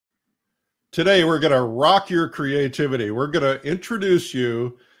Today, we're going to rock your creativity. We're going to introduce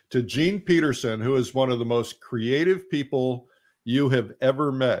you to Jean Pederson, who is one of the most creative people you have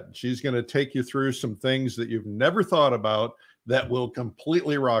ever met. She's going to take you through some things that you've never thought about that will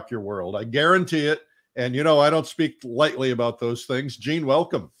completely rock your world. I guarantee it. And you know, I don't speak lightly about those things. Jean,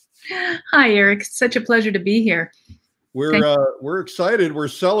 welcome. Hi, Eric. It's such a pleasure to be here. We're excited. We're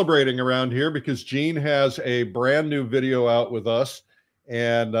celebrating around here because Jean has a brand new video out with us.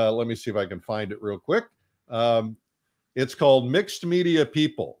 And let me see if I can find it real quick. It's called Mixed Media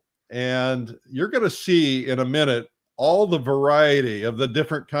People. And you're going to see in a minute all the variety of the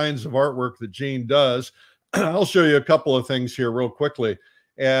different kinds of artwork that Jean does. I'll show you a couple of things here real quickly.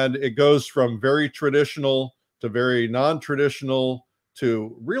 And it goes from very traditional to very non-traditional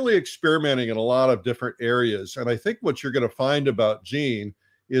to really experimenting in a lot of different areas. And I think what you're going to find about Jean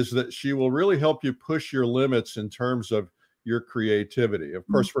is that she will really help you push your limits in terms of your creativity. Of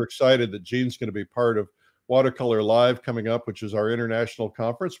course, we're excited that Jean's going to be part of Watercolor Live coming up, which is our international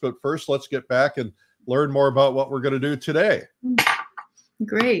conference. But first, let's get back and learn more about what we're going to do today.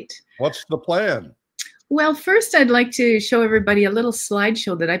 Great. What's the plan? Well, first, I'd like to show everybody a little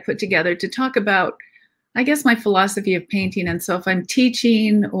slideshow that I put together to talk about, I guess, my philosophy of painting. And so if I'm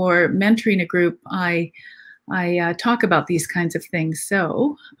teaching or mentoring a group, I talk about these kinds of things.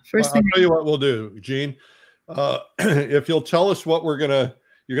 So first thing, I'll tell you what we'll do, Jean. If you'll tell us what you're going to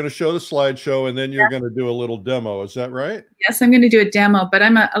show the slideshow, and then you're going to do a little demo. Is that right? Yes, I'm going to do a demo, but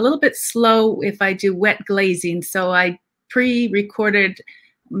I'm a little bit slow if I do wet glazing. So I pre-recorded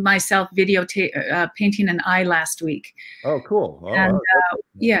myself video painting an eye last week. Oh, cool. And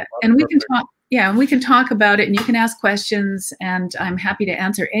yeah, and we can talk. Yeah, and we can talk about it, and you can ask questions, and I'm happy to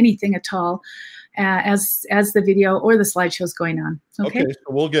answer anything at all as the video or the slideshow is going on. Okay, so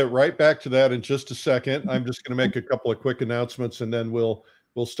we'll get right back to that in just a second. I'm just going to make a couple of quick announcements, and then we'll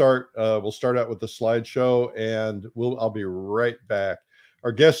start out with the slideshow, and I'll be right back.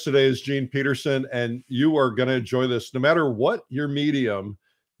 Our guest today is Jean Pederson, and you are going to enjoy this. No matter what your medium,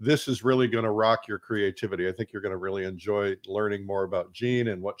 this is really going to rock your creativity. I think you're going to really enjoy learning more about Jean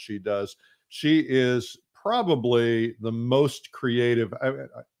and what she does. She is probably the most creative.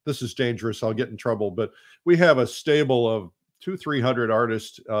 This is dangerous. I'll get in trouble, but we have a stable of 200-300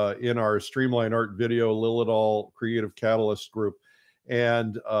 artists in our Streamline Art Video Lilidol Creative Catalyst group.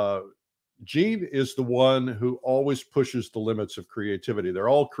 And Jean is the one who always pushes the limits of creativity. They're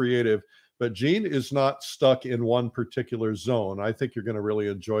all creative, but Jean is not stuck in one particular zone. I think you're going to really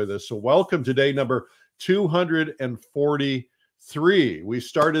enjoy this. So welcome to day number 243. We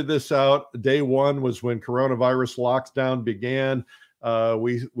started this out. Day one was when coronavirus lockdown began.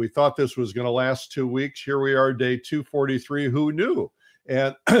 We thought this was going to last 2 weeks. Here we are, day 243. Who knew?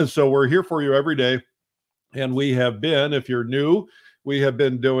 And so we're here for you every day. And we have been, if you're new, we have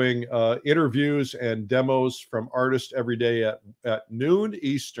been doing interviews and demos from artists every day at noon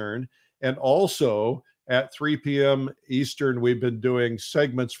Eastern, and also at 3 p.m. Eastern. We've been doing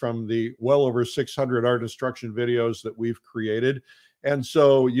segments from the well over 600 art instruction videos that we've created. And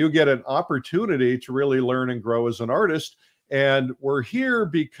so you get an opportunity to really learn and grow as an artist. And we're here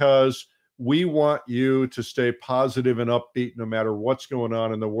because we want you to stay positive and upbeat no matter what's going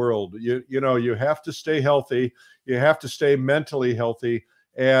on in the world. You know, you have to stay healthy. You have to stay mentally healthy.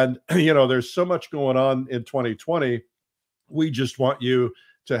 And, you know, there's so much going on in 2020. We just want you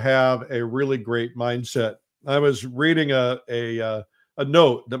to have a really great mindset. I was reading a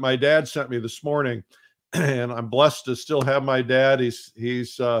note that my dad sent me this morning, and I'm blessed to still have my dad. He's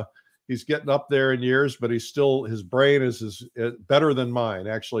getting up there in years, but his brain is better than mine,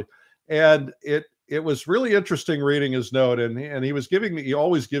 actually. And it was really interesting reading his note, and he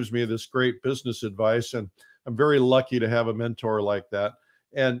always gives me this great business advice, and I'm very lucky to have a mentor like that.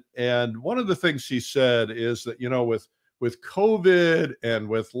 And one of the things he said is that, you know, with COVID and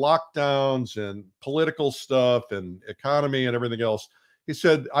with lockdowns and political stuff and economy and everything else, he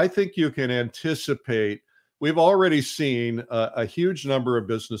said, I think you can anticipate. We've already seen a huge number of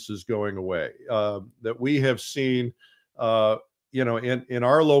businesses going away that we have seen. You know, in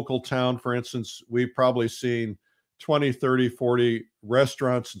our local town, for instance, we've probably seen 20, 30, 40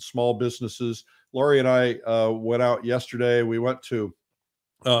 restaurants and small businesses. Lori and I went out yesterday. We went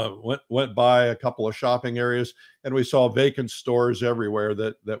by a couple of shopping areas, and we saw vacant stores everywhere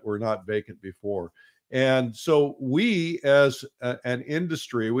that were not vacant before. And so we as an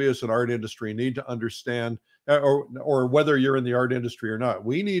industry, we as an art industry need to understand, or whether you're in the art industry or not,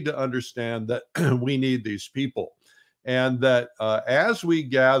 we need to understand that we need these people. And that as we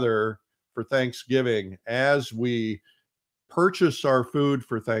gather for Thanksgiving, as we purchase our food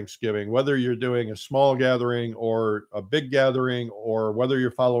for Thanksgiving, whether you're doing a small gathering or a big gathering, or whether you're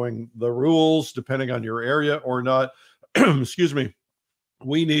following the rules depending on your area or not. Excuse me.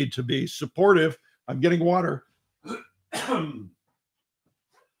 We need to be supportive. I'm getting water.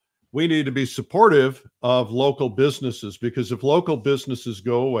 We need to be supportive of local businesses, because if local businesses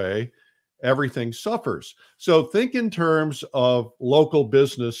go away, everything suffers. So think in terms of local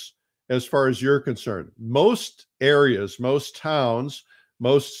business as far as you're concerned. Most areas, most towns,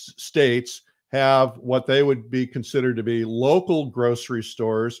 most states have what they would be considered to be local grocery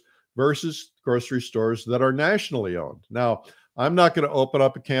stores versus grocery stores that are nationally owned. Now, I'm not going to open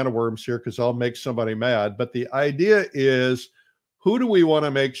up a can of worms here because I'll make somebody mad, but the idea is, who do we want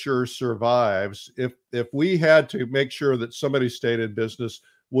to make sure survives? If we had to make sure that somebody stayed in business,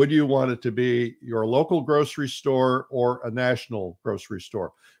 would you want it to be your local grocery store or a national grocery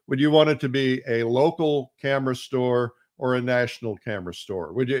store? Would you want it to be a local camera store or a national camera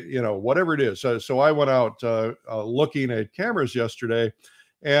store? Would you, whatever it is. So I went out looking at cameras yesterday,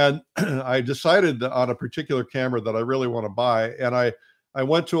 and I decided on a particular camera that I really want to buy. And I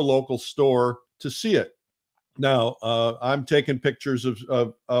went to a local store to see it. Now, I'm taking pictures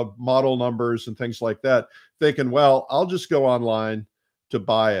of model numbers and things like that, thinking, well, I'll just go online to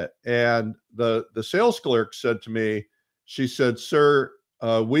buy it. And the sales clerk said to me, she said, "Sir,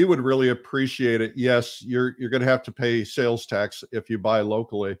 we would really appreciate it. Yes, you're going to have to pay sales tax if you buy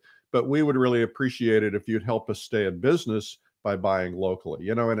locally, but we would really appreciate it if you'd help us stay in business by buying locally."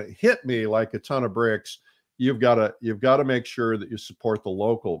 And it hit me like a ton of bricks. You've got to make sure that you support the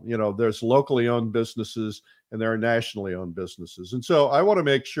local. There's locally owned businesses and there are nationally owned businesses. And so I want to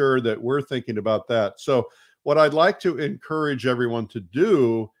make sure that we're thinking about that. So what I'd like to encourage everyone to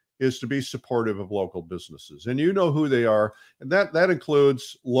do is to be supportive of local businesses. And you know who they are. And that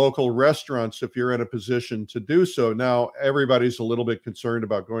includes local restaurants if you're in a position to do so. Now, everybody's a little bit concerned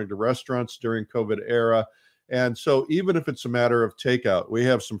about going to restaurants during COVID era. And so even if it's a matter of takeout, we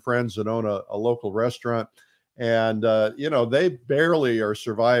have some friends that own a local restaurant, and they barely are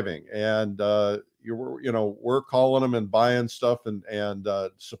surviving. And we're calling them and buying stuff and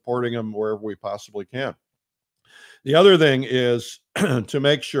supporting them wherever we possibly can. The other thing is to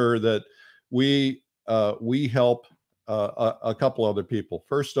make sure that we help a couple other people.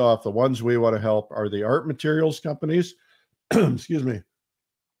 First off, the ones we want to help are the art materials companies. Excuse me.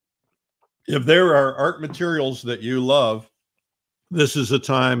 If there are art materials that you love, this is a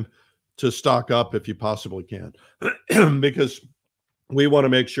time to stock up if you possibly can, because we want to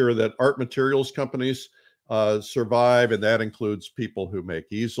make sure that art materials companies survive. And that includes people who make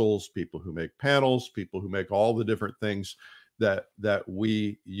easels, people who make panels, people who make all the different things that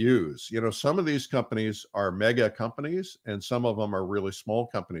we use. Some of these companies are mega companies and some of them are really small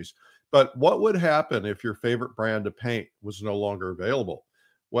companies. But what would happen if your favorite brand of paint was no longer available?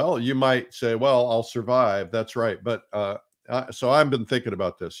 Well, you might say, well, I'll survive. That's right. But so I've been thinking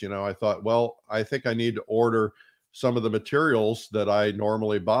about this. I thought, well, I think I need to order some of the materials that I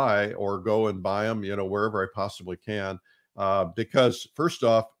normally buy, or go and buy them, wherever I possibly can. Because first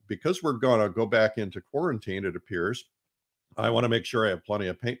off, because we're going to go back into quarantine, it appears, I want to make sure I have plenty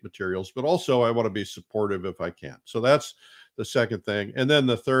of paint materials, but also I want to be supportive if I can. So that's the second thing. And then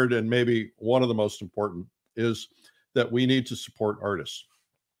the third, and maybe one of the most important, is that we need to support artists.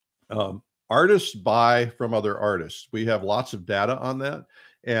 Artists buy from other artists. We have lots of data on that,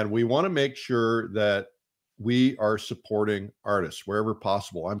 and we want to make sure that we are supporting artists wherever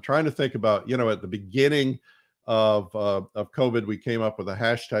possible. I'm trying to think about, at the beginning of COVID, we came up with a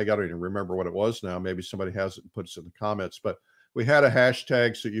hashtag. I don't even remember what it was now. Maybe somebody has it and puts it in the comments, but we had a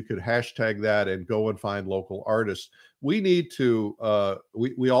hashtag so you could hashtag that and go and find local artists. We need to,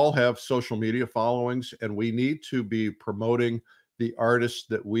 we all have social media followings, and we need to be promoting the artists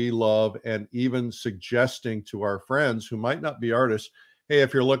that we love, and even suggesting to our friends who might not be artists, hey,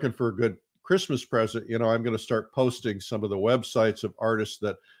 if you're looking for a good Christmas present, I'm going to start posting some of the websites of artists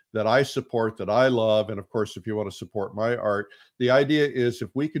that I support, that I love. And of course, if you want to support my art, the idea is if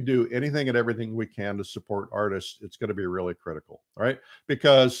we could do anything and everything we can to support artists, it's going to be really critical, right?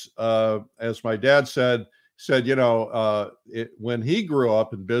 Because as my dad said, when he grew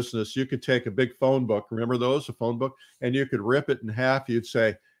up in business, you could take a big phone book, remember those, a phone book, and you could rip it in half. You'd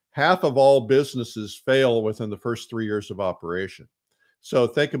say half of all businesses fail within the first 3 years of operation. So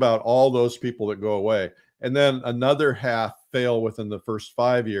think about all those people that go away, and then another half fail within the first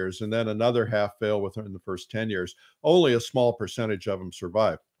 5 years, and then another half fail within the first 10 years. Only a small percentage of them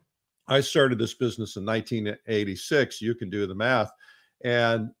survive. I started this business in 1986. You can do the math.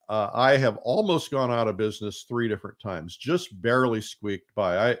 And I have almost gone out of business 3 different times, just barely squeaked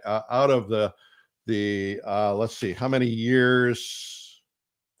by. Out of the the, let's see, how many years?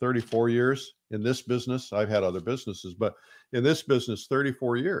 34 years in this business. I've had other businesses, but in this business,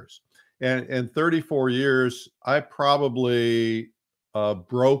 34 years. And in 34 years, I probably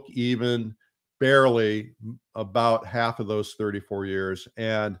broke even barely about half of those 34 years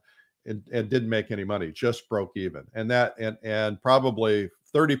and didn't make any money, just broke even. And probably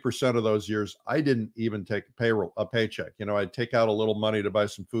 30% of those years, I didn't even take a paycheck. You know, I'd take out a little money to buy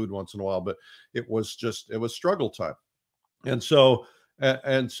some food once in a while, but it was struggle time. And so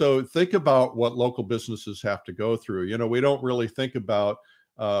think about what local businesses have to go through. You know, we don't really think about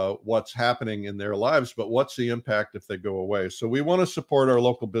what's happening in their lives, but what's the impact if they go away? So we want to support our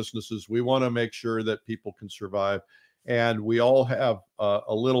local businesses. We want to make sure that people can survive, and we all have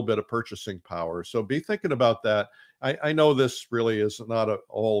a little bit of purchasing power. So be thinking about that. I know this really is not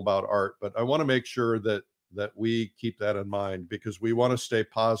all about art, but I want to make sure that we keep that in mind, because we want to stay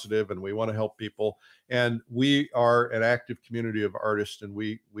positive and we want to help people. And we are an active community of artists, and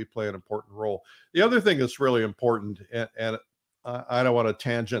we play an important role. The other thing that's really important, and I don't want to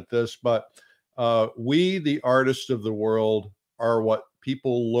tangent this, but we, the artists of the world, are what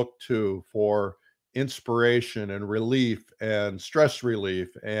people look to for inspiration and relief and stress relief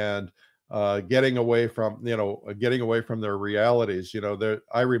and getting away from their realities. You know,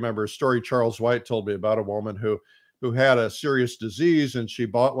 I remember a story Charles White told me about a woman who had a serious disease, and she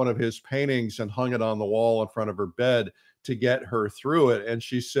bought one of his paintings and hung it on the wall in front of her bed to get her through it. And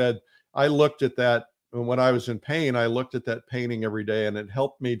she said, I looked at that when I was in pain. I looked at that painting every day, and it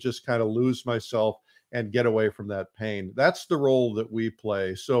helped me just kind of lose myself and get away from that pain. That's the role that we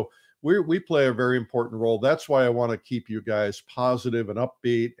play. So we play a very important role. That's why I want to keep you guys positive and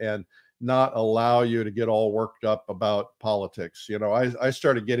upbeat, and not allow you to get all worked up about politics. You know, I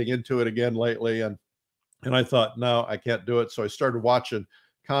started getting into it again lately, and I thought, no, I can't do it. So I started watching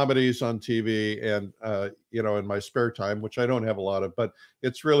comedies on TV, and you know, in my spare time, which I don't have a lot of, but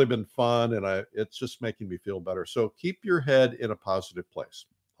it's really been fun, and it's just making me feel better. So keep your head in a positive place.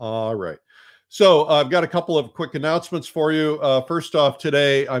 All right. So I've got a couple of quick announcements for you. First off,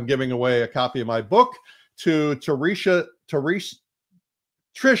 today I'm giving away a copy of my book to Trisha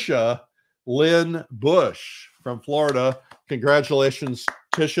Lynn Bush from Florida. Congratulations,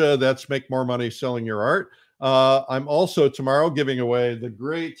 Tisha. That's Make More Money Selling Your Art. I'm also tomorrow giving away the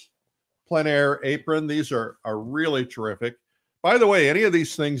great plein air apron. These are really terrific. By the way, any of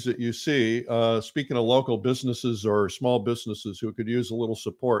these things that you see, speaking of local businesses or small businesses who could use a little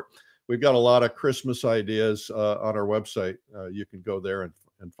support, we've got a lot of Christmas ideas on our website. You can go there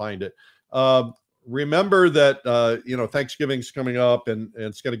and find it. Remember that, you know, Thanksgiving's coming up, and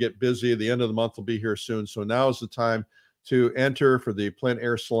it's going to get busy. The end of the month will be here soon. So now is the time to enter for the Plein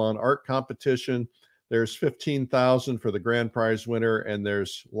Air Salon art competition. There's 15,000 for the grand prize winner, and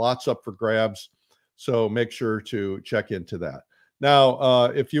there's lots up for grabs. So make sure to check into that.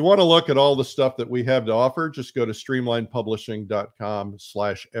 Now, if you want to look at all the stuff that we have to offer, just go to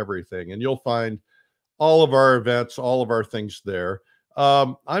streamlinepublishing.com/everything, and you'll find all of our events, all of our things there.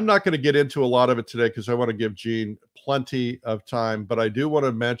 I'm not going to get into a lot of it today because I want to give Jean plenty of time, but I do want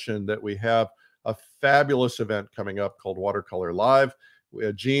to mention that we have a fabulous event coming up called Watercolor Live.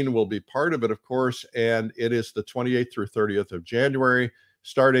 Jean will be part of it, of course, and it is the 28th through 30th of January,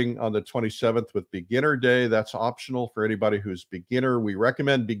 starting on the 27th with Beginner Day. That's optional for anybody who's beginner. We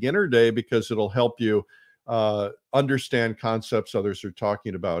recommend Beginner Day because it'll help you understand concepts others are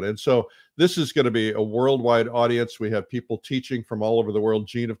talking about. And so this is going to be a worldwide audience. We have people teaching from all over the world.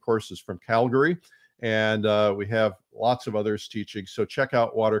 Jean, of course, is from Calgary, and we have lots of others teaching. So check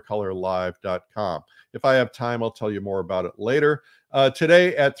out watercolorlive.com. If I have time, I'll tell you more about it later.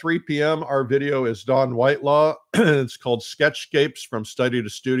 Today at 3 p.m., our video is Dawn Whitelaw. It's called Sketchscapes from Study to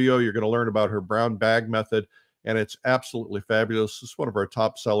Studio. You're going to learn about her brown bag method, and it's absolutely fabulous. It's one of our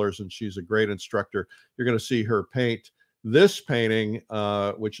top sellers, and she's a great instructor. You're going to see her paint this painting,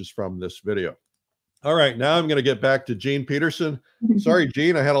 which is from this video. All right, now I'm going to get back to Jean Pederson. Sorry,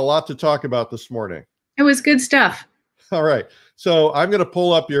 Jean, I had a lot to talk about this morning. It was good stuff. All right, so I'm going to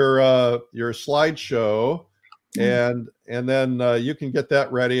pull up your slideshow, and then you can get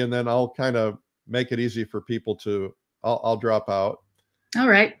that ready, and then I'll kind of make it easy for people to. I'll drop out. All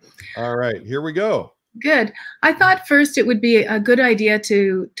right. All right, here we go. Good. I thought first it would be a good idea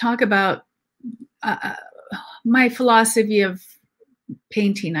to talk about my philosophy of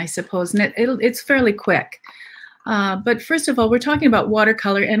painting, I suppose, and it's fairly quick. But first of all, we're talking about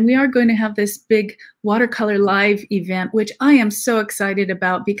watercolor, and we are going to have this big Watercolor Live event, which I am so excited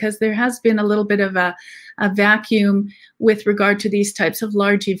about because there has been a little bit of a vacuum with regard to these types of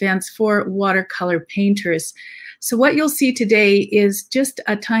large events for watercolor painters. So what you'll see today is just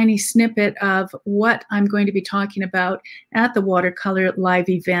a tiny snippet of what I'm going to be talking about at the Watercolor Live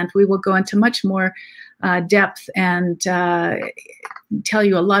event. We will go into much more depth and tell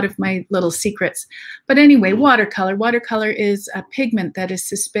you a lot of my little secrets. But anyway, watercolor. Watercolor is a pigment that is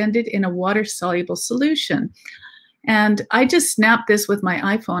suspended in a water-soluble solution. And I just snapped this with my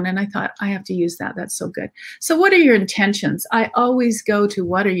iPhone and I thought, I have to use that. That's so good. So what are your intentions? I always go to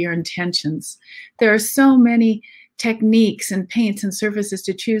what are your intentions? There are so many techniques and paints and surfaces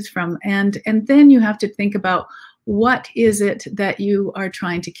to choose from. And then you have to think about what is it that you are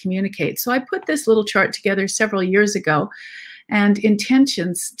trying to communicate. So I put this little chart together several years ago, and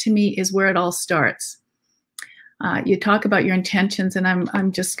intentions to me is where it all starts. You talk about your intentions, and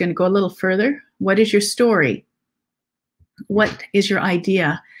I'm just going to go a little further. What is your story? What is your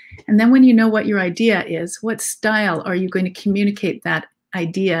idea? And then when you know what your idea is, what style are you going to communicate that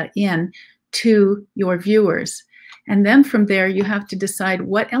idea in to your viewers? And then from there, you have to decide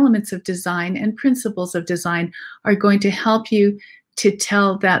what elements of design and principles of design are going to help you to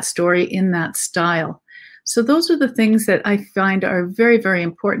tell that story in that style. So those are the things that I find are very, very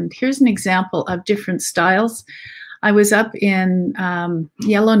important. Here's an example of different styles. I was up in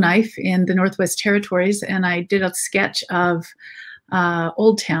Yellowknife in the Northwest Territories, and I did a sketch of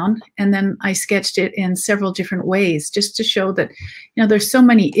Old Town, and then I sketched it in several different ways just to show that, you know, there's so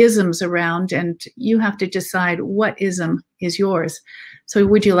many isms around, and you have to decide what ism is yours. So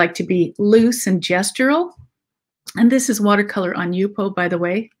would you like to be loose and gestural? And this is watercolor on Yupo, by the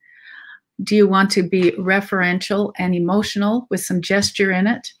way. Do you want to be referential and emotional with some gesture in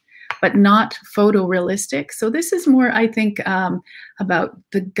it, but not photorealistic? So this is more, I think, about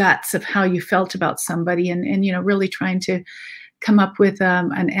the guts of how you felt about somebody, and you know, really trying to come up with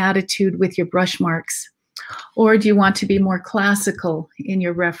an attitude with your brush marks. Or do you want to be more classical in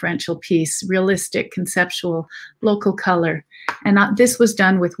your referential piece, realistic, conceptual, local color? And this was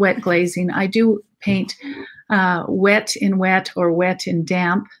done with wet glazing. I do paint wet in wet or wet in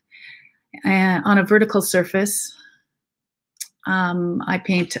damp on a vertical surface. I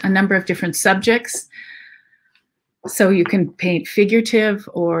paint a number of different subjects. So you can paint figurative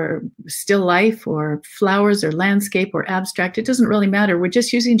or still life or flowers or landscape or abstract. It doesn't really matter. We're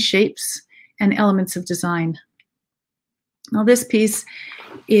just using shapes and elements of design. Now this piece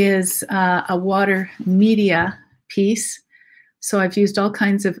is a water media piece. So I've used all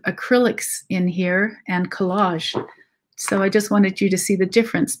kinds of acrylics in here and collage. So I just wanted you to see the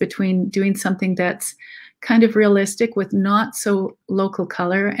difference between doing something that's kind of realistic with not so local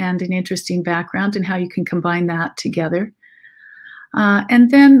color and an interesting background, and how you can combine that together. And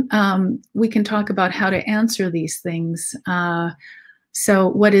then we can talk about how to answer these things. So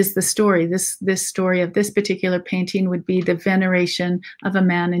what is the story? This story of this particular painting would be the veneration of a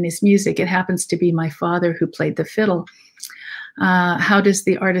man and his music. It happens to be my father who played the fiddle. How does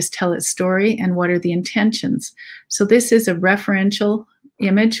the artist tell its story, and what are the intentions? So this is a referential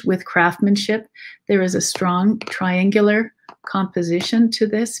image with craftsmanship. There is a strong triangular composition to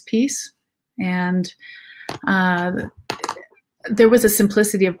this piece, and there was a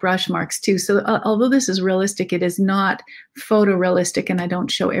simplicity of brush marks too. So although this is realistic, it is not photorealistic, and I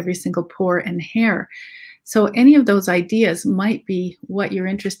don't show every single pore and hair. So any of those ideas might be what you're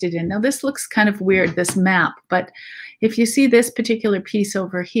interested in. Now this looks kind of weird, this map, but if you see this particular piece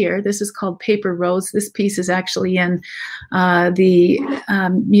over here, this is called Paper Rhoads. This piece is actually in the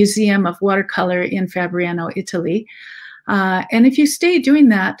Museum of Watercolor in Fabriano, Italy. And if you stay doing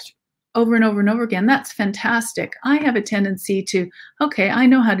that over and over and over again, that's fantastic. I have a tendency to, okay, I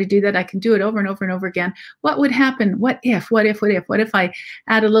know how to do that. I can do it over and over and over again. What would happen? What if I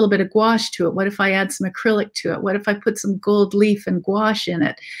add a little bit of gouache to it? What if I add some acrylic to it? What if I put some gold leaf and gouache in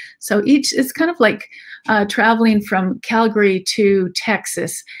it? So it's kind of like traveling from Calgary to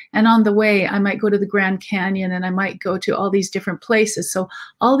Texas. And on the way, I might go to the Grand Canyon, and I might go to all these different places. So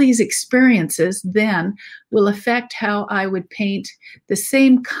all these experiences then will affect how I would paint the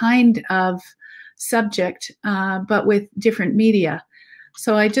same kind of subject, but with different media.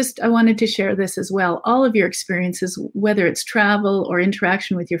 So I wanted to share this as well. All of your experiences, whether it's travel or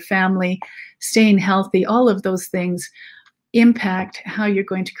interaction with your family, staying healthy, all of those things impact how you're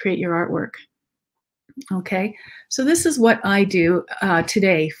going to create your artwork. Okay, so this is what I do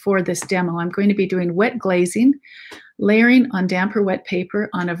today for this demo. I'm going to be doing wet glazing, layering on damp or wet paper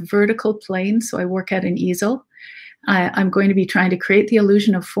on a vertical plane. So I work at an easel. I'm going to be trying to create the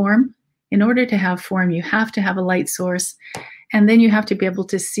illusion of form. In order to have form, you have to have a light source, and then you have to be able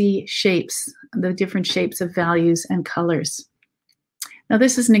to see shapes, the different shapes of values and colors. Now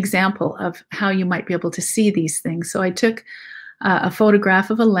this is an example of how you might be able to see these things. So I took a photograph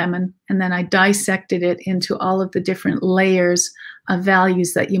of a lemon, and then I dissected it into all of the different layers of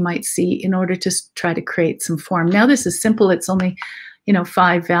values that you might see in order to try to create some form. Now this is simple. It's only,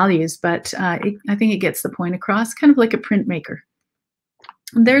 5 values, but I think it gets the point across, kind of like a printmaker.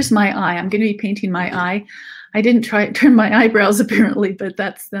 There's my eye. I'm going to be painting my eye. I didn't turn my eyebrows apparently, but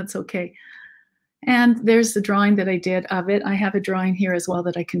that's okay. And there's the drawing that I did of it. I have a drawing here as well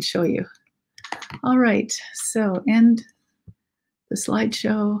that I can show you. All right, so end the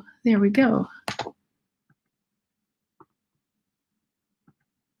slideshow. There we go.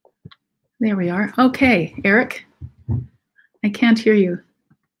 There we are. Okay, Eric, I can't hear you.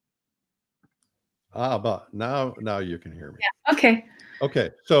 But now you can hear me. Yeah, okay.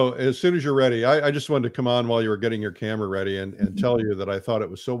 Okay, so as soon as you're ready, I just wanted to come on while you were getting your camera ready and tell you that I thought it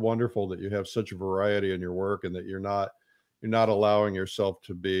was so wonderful that you have such a variety in your work, and that you're not allowing yourself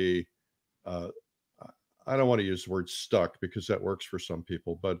to be, I don't want to use the word stuck, because that works for some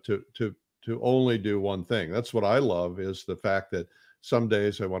people, but to only do one thing. That's what I love, is the fact that some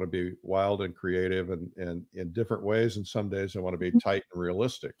days I want to be wild and creative and in different ways, and some days I want to be tight and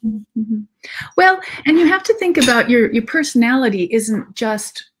realistic. Mm-hmm. Well, and you have to think about your personality isn't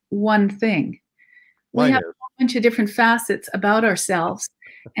just one thing. We have a bunch of different facets about ourselves,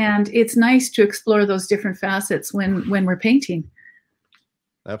 and it's nice to explore those different facets when we're painting.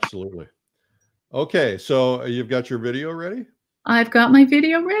 Absolutely. Okay, so you've got your video ready? I've got my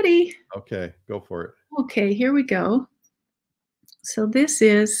video ready. Okay, go for it. Okay, here we go. So this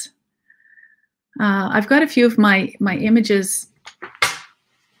is, I've got a few of my images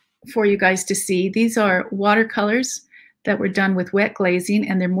for you guys to see. These are watercolors that were done with wet glazing,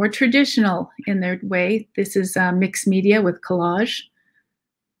 and they're more traditional in their way. This is mixed media with collage.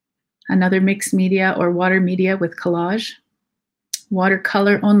 Another mixed media or water media with collage.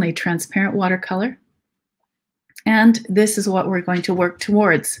 Watercolor only, transparent watercolor. And this is what we're going to work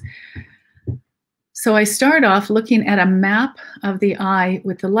towards. So I start off looking at a map of the eye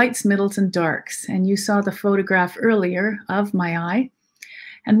with the lights, middles, and darks. And you saw the photograph earlier of my eye.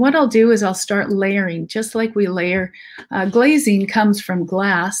 And what I'll do is I'll start layering, just like we layer. Glazing comes from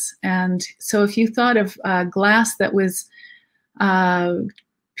glass. And so if you thought of glass that was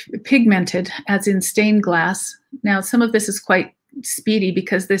pigmented, as in stained glass, now some of this is quite speedy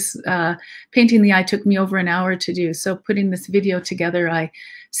because this painting the eye took me over an hour to do. So putting this video together, I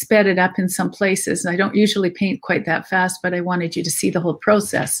sped it up in some places. I don't usually paint quite that fast, but I wanted you to see the whole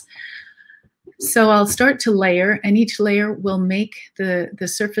process. So I'll start to layer, and each layer will make the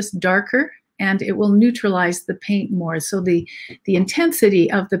surface darker, and it will neutralize the paint more. So the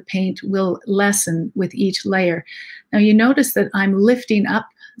intensity of the paint will lessen with each layer. Now you notice that I'm lifting up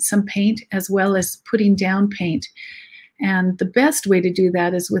some paint as well as putting down paint. And the best way to do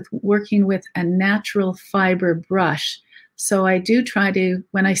that is with working with a natural fiber brush. So I do try to,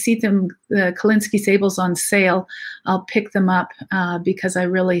 when I see them, the Kolinsky Sables on sale, I'll pick them up because I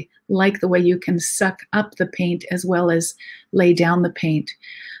really like the way you can suck up the paint as well as lay down the paint.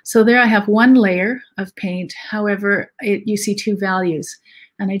 So there I have one layer of paint. However, you see 2 values.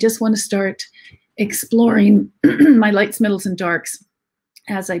 And I just want to start exploring my lights, middles, and darks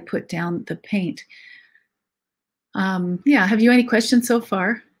as I put down the paint. Yeah, have you any questions so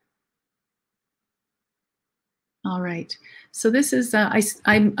far? All right, so this is,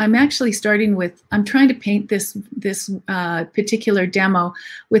 I'm actually starting with, I'm trying to paint this particular demo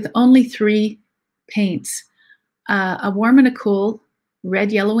with only 3 paints, a warm and a cool,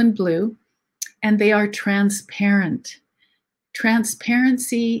 red, yellow, and blue, and they are transparent.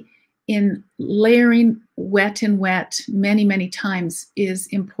 Transparency in layering wet and wet many, many times is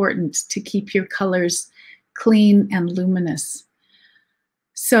important to keep your colors clean and luminous.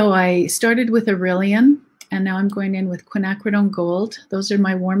 So I started with Aurelian, and now I'm going in with quinacridone gold. Those are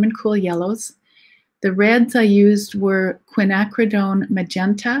my warm and cool yellows. The reds I used were quinacridone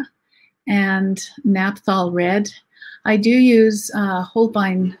magenta and naphthol red. I do use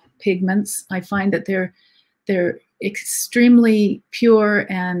Holbein pigments. I find that they're extremely pure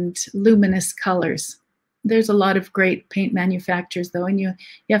and luminous colors. There's a lot of great paint manufacturers though, and you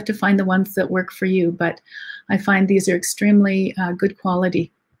have to find the ones that work for you, but I find these are extremely good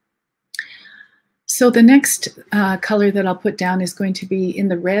quality. So the next color that I'll put down is going to be in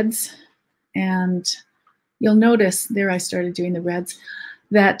the reds, and you'll notice there I started doing the reds,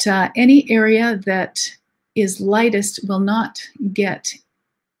 that any area that is lightest will not get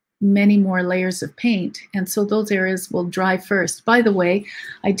many more layers of paint, and so those areas will dry first. By the way,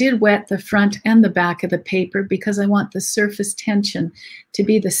 I did wet the front and the back of the paper because I want the surface tension to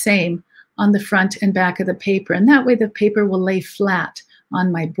be the same on the front and back of the paper, and that way the paper will lay flat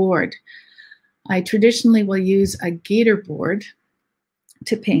on my board. I traditionally will use a gator board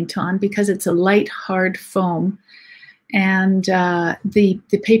to paint on because it's a light, hard foam, and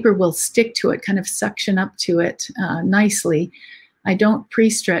the paper will stick to it, kind of suction up to it nicely. I don't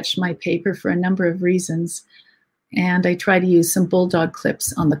pre-stretch my paper for a number of reasons, and I try to use some bulldog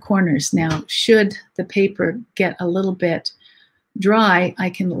clips on the corners. Now, should the paper get a little bit dry, I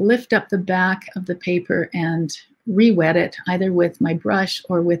can lift up the back of the paper and re-wet it either with my brush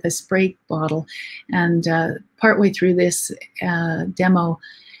or with a spray bottle. And partway through this demo,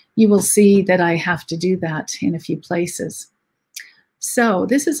 you will see that I have to do that in a few places. So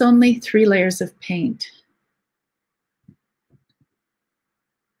this is only 3 layers of paint.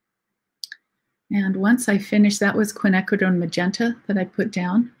 And once I finish, that was quinacridone magenta that I put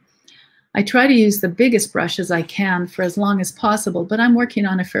down. I try to use the biggest brushes I can for as long as possible, but I'm working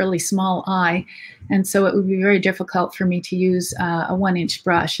on a fairly small eye, and so it would be very difficult for me to use a 1-inch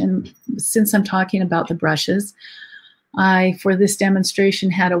brush. And since I'm talking about the brushes, I, for this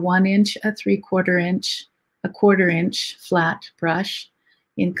demonstration, had a 1-inch, a 3/4 inch, a 1/4 inch flat brush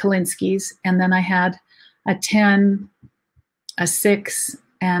in Kolinsky's, and then I had a 10, a 6,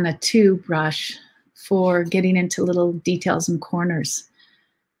 and a 2 brush for getting into little details and corners.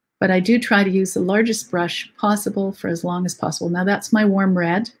 But I do try to use the largest brush possible for as long as possible. Now that's my warm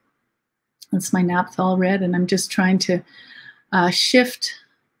red. That's my naphthol red, and I'm just trying to shift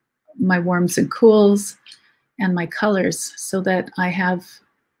my warms and cools and my colors so that I have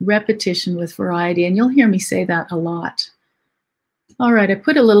repetition with variety, and you'll hear me say that a lot. All right, I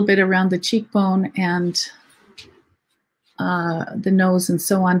put a little bit around the cheekbone and the nose and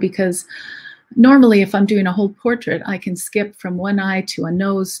so on, because normally if I'm doing a whole portrait, I can skip from one eye to a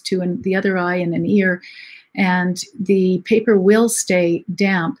nose to the other eye and an ear, and the paper will stay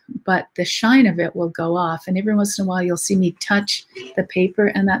damp, but the shine of it will go off. And every once in a while you'll see me touch the paper,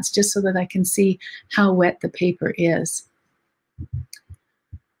 and that's just so that I can see how wet the paper is.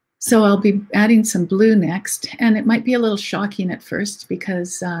 So I'll be adding some blue next, and it might be a little shocking at first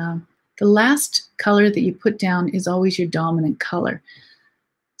because the last color that you put down is always your dominant color.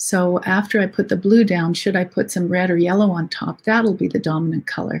 So after I put the blue down, should I put some red or yellow on top, that'll be the dominant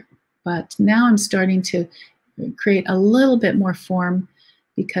color. But now I'm starting to create a little bit more form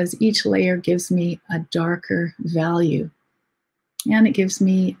because each layer gives me a darker value, and it gives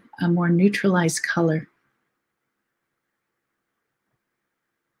me a more neutralized color.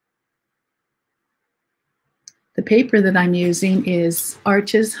 The paper that I'm using is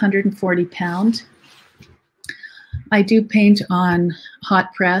Arches 140 pound. I do paint on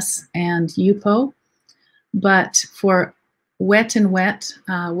hot press and Yupo, but for wet and wet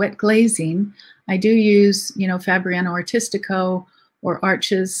glazing, I do use, Fabriano Artistico or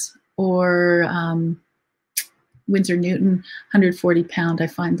Arches or Winsor Newton 140 pound. I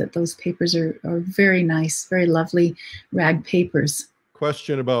find that those papers are very nice, very lovely rag papers.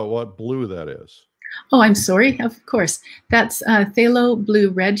 Question about what blue that is. Oh, I'm sorry. Of course. That's phthalo blue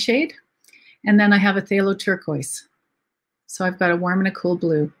red shade. And then I have a phthalo turquoise. So I've got a warm and a cool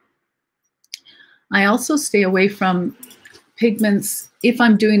blue. I also stay away from pigments if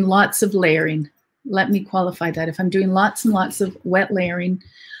I'm doing lots of layering. Let me qualify that. If I'm doing lots and lots of wet layering,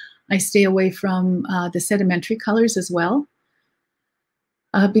 I stay away from the sedimentary colors as well.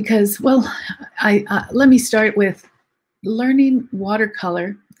 Because, well, let me start with learning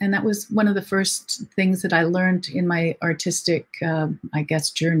watercolor. And that was one of the first things that I learned in my artistic, I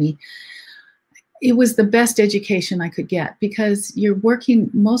guess, journey. It was the best education I could get because you're working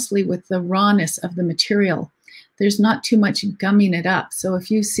mostly with the rawness of the material. There's not too much gumming it up. So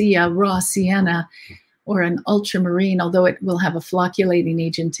if you see a raw sienna or an ultramarine, although it will have a flocculating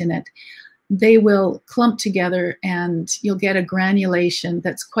agent in it, they will clump together and you'll get a granulation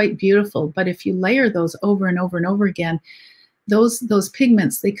that's quite beautiful. But if you layer those over and over and over again, those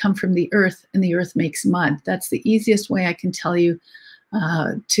pigments, they come from the earth, and the earth makes mud. That's the easiest way I can tell you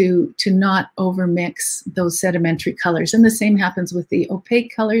to not overmix those sedimentary colors. And the same happens with the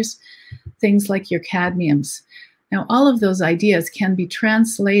opaque colors, things like your cadmiums. Now, all of those ideas can be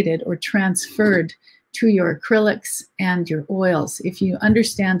translated or transferred to your acrylics and your oils. If you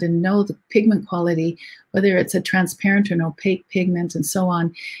understand and know the pigment quality, whether it's a transparent or an opaque pigment and so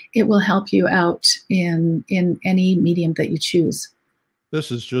on, it will help you out in any medium that you choose. This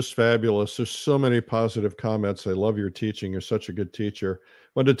is just fabulous. There's so many positive comments. I love your teaching. You're such a good teacher. I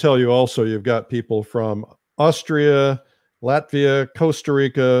wanted to tell you also, you've got people from Austria, Latvia, Costa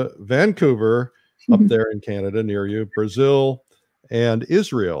Rica, Vancouver, up there in Canada near you, Brazil, and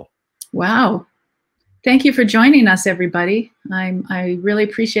Israel. Wow. Thank you for joining us, everybody. I really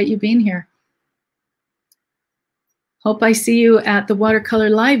appreciate you being here. Hope I see you at the Watercolor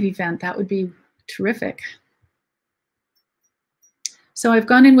Live event. That would be Terrific. So I've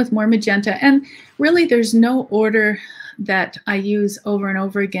gone in with more magenta, and really there's no order that I use over and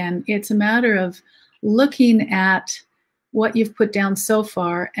over again. It's a matter of looking at what you've put down so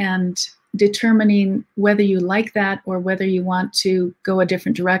far and determining whether you like that or whether you want to go a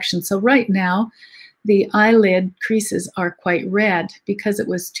different direction. So right now, the eyelid creases are quite red because it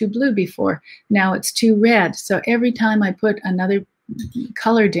was too blue before. Now it's too red. So every time I put another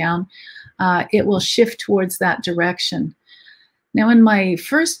color down, it will shift towards that direction. Now, in my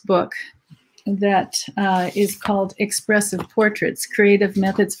first book that is called Expressive Portraits, Creative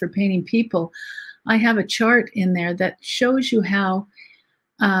Methods for Painting People, I have a chart in there that shows you how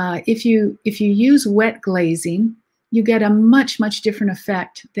if you use wet glazing, you get a much, much different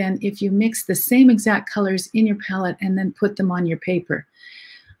effect than if you mix the same exact colors in your palette and then put them on your paper.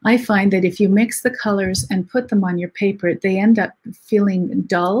 I find that if you mix the colors and put them on your paper, they end up feeling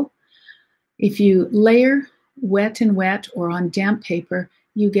dull. If you layer wet and wet or on damp paper,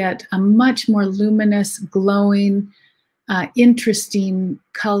 you get a much more luminous, glowing, interesting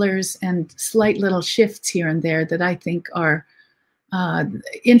colors and slight little shifts here and there that I think are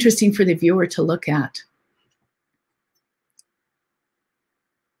interesting for the viewer to look at.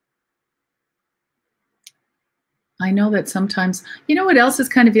 I know that sometimes, you know what else is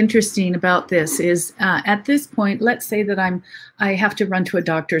kind of interesting about this is at this point, let's say that I have to run to a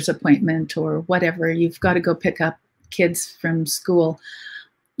doctor's appointment or whatever, you've got to go pick up kids from school.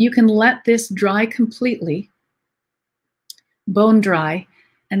 You can let this dry completely, bone dry,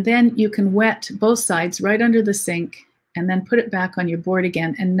 and then you can wet both sides right under the sink and then put it back on your board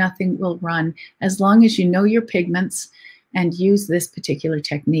again and nothing will run as long as you know your pigments and use this particular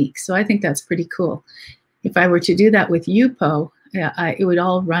technique. So I think that's pretty cool. If I were to do that with Yupo, it would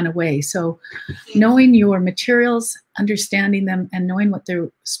all run away. So knowing your materials, understanding them, and knowing what their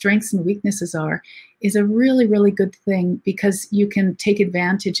strengths and weaknesses are is a really, really good thing because you can take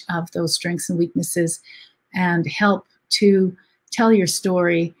advantage of those strengths and weaknesses and help to tell your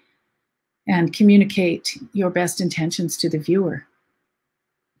story and communicate your best intentions to the viewer.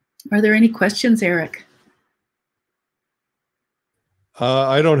 Are there any questions, Eric?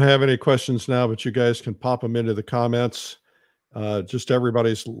 I don't have any questions now, but you guys can pop them into the comments. Just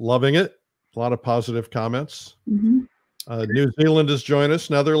everybody's loving it. A lot of positive comments. Mm-hmm. New Zealand has joined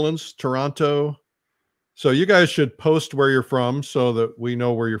us, Netherlands, Toronto. So you guys should post where you're from so that we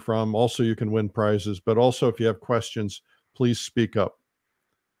know where you're from. Also, you can win prizes, but also if you have questions, please speak up.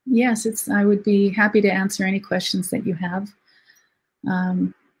 Yes, I would be happy to answer any questions that you have.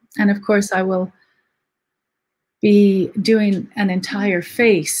 And of course, I will be doing an entire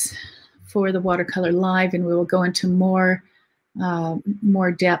face for the watercolor live, and we will go into more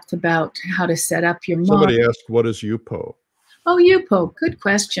depth about how to set up your model. Somebody asked, what is Yupo? Oh, Yupo, good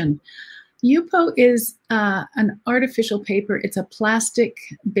question. Yupo is an artificial paper. It's a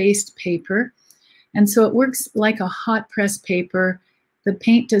plastic-based paper, and so it works like a hot press paper. The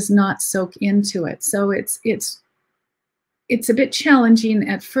paint does not soak into it, so it's a bit challenging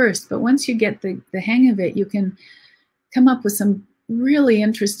at first, but once you get the hang of it, you can come up with some really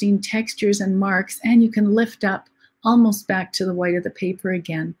interesting textures and marks, and you can lift up almost back to the white of the paper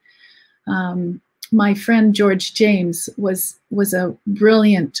again. My friend George James was a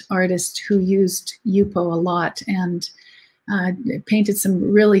brilliant artist who used Yupo a lot and painted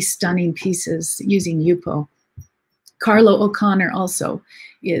some really stunning pieces using Yupo. Carlo O'Connor also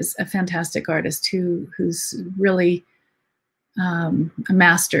is a fantastic artist who's really a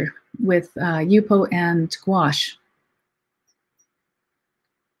master with Yupo and gouache.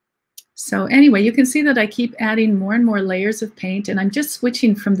 So anyway, you can see that I keep adding more and more layers of paint, and I'm just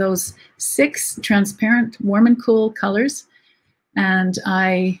switching from those 6 transparent warm and cool colors, and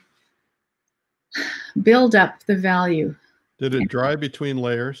I build up the value. Did it dry between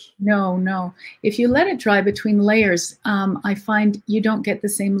layers? No. If you let it dry between layers, I find you don't get the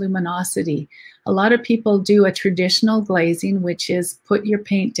same luminosity. A lot of people do a traditional glazing, which is put your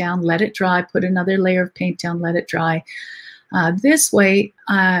paint down, let it dry, put another layer of paint down, let it dry. This way,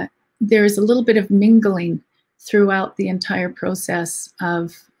 there's a little bit of mingling throughout the entire process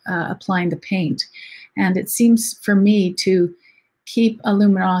of applying the paint. And it seems for me to keep a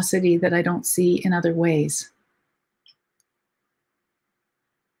luminosity that I don't see in other ways.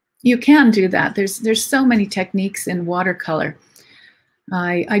 You can do that. There's so many techniques in watercolor.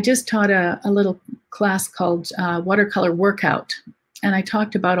 I just taught a little class called Watercolor Workout, and I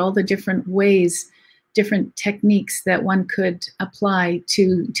talked about all the different ways, different techniques that one could apply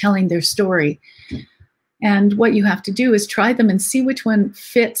to telling their story. And what you have to do is try them and see which one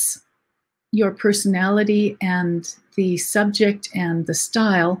fits your personality and the subject and the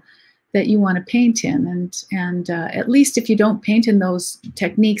style that you want to paint in. And at least if you don't paint in those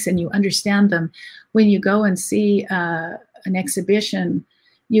techniques and you understand them, when you go and see an exhibition,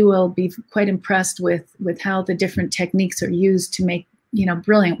 you will be quite impressed with how the different techniques are used to make, you know,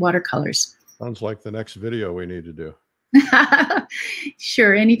 brilliant watercolors. Sounds like the next video we need to do.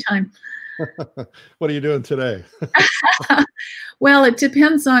 Sure, anytime. What are you doing today? Well, it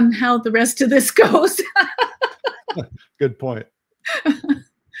depends on how the rest of this goes. Good point.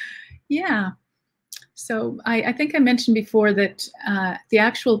 Yeah. So I think I mentioned before that the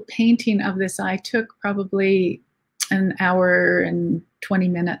actual painting of this eye took probably an hour and 20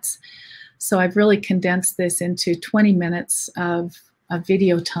 minutes. So I've really condensed this into 20 minutes of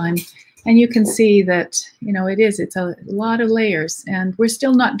video time. And you can see that, you know, it's a lot of layers, and we're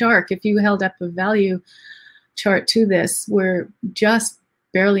still not dark. If you held up a value chart to this, we're just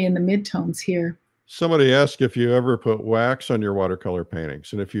barely in the midtones here. Somebody asked if you ever put wax on your watercolor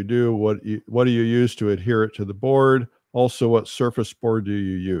paintings, and if you do, what do you use to adhere it to the board? Also, what surface board do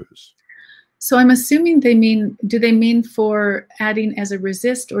you use? So I'm assuming do they mean for adding as a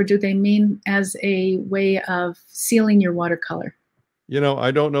resist, or do they mean as a way of sealing your watercolor? You know,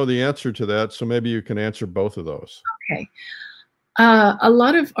 I don't know the answer to that, so maybe you can answer both of those. Okay. A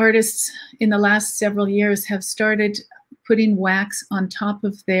lot of artists in the last several years have started putting wax on top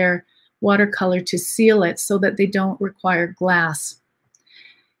of their watercolor to seal it so that they don't require glass.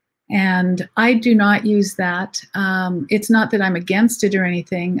 And I do not use that. It's not that I'm against it or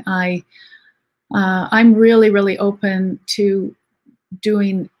anything. I'm really, really open to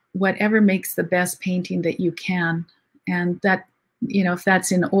doing whatever makes the best painting that you can. And that, you know, if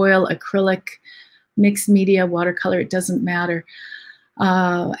that's in oil, acrylic, mixed media, watercolor, it doesn't matter.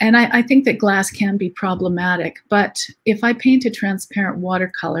 And I think that glass can be problematic. But if I paint a transparent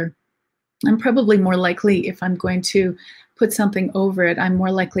watercolor, I'm probably more likely, if I'm going to put something over it, I'm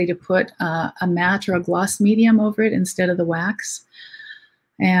more likely to put a matte or a gloss medium over it instead of the wax.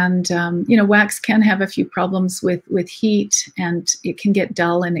 And, you know, wax can have a few problems with heat, and it can get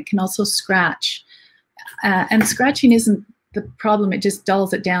dull, and it can also scratch. And scratching isn't the problem, it just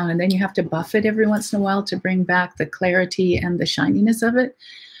dulls it down, and then you have to buff it every once in a while to bring back the clarity and the shininess of it.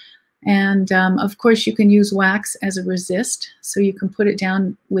 And of course, you can use wax as a resist, so you can put it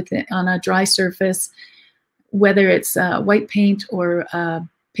down with it on a dry surface, whether it's white paint or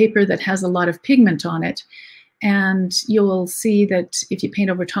paper that has a lot of pigment on it. And you'll see that if you paint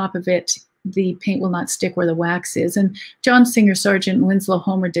over top of it, the paint will not stick where the wax is. And John Singer Sargent and Winslow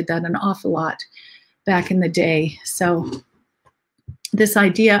Homer did that an awful lot back in the day. So this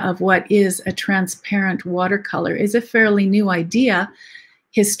idea of what is a transparent watercolor is a fairly new idea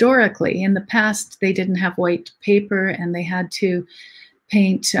historically. In the past, they didn't have white paper, and they had to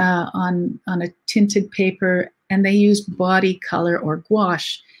paint on a tinted paper, and they used body color or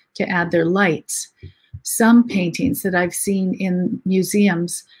gouache to add their lights. Some paintings that I've seen in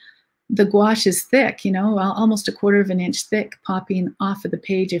museums, the gouache is thick, you know, almost 1/4 of an inch thick, popping off of the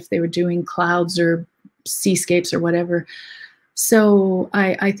page if they were doing clouds or seascapes or whatever. So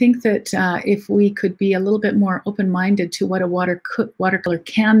I think that if we could be a little bit more open-minded to what a watercolor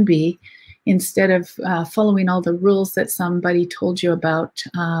can be, instead of following all the rules that somebody told you about,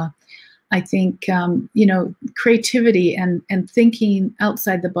 I think, you know, creativity and thinking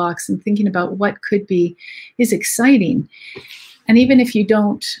outside the box and thinking about what could be is exciting. And even if you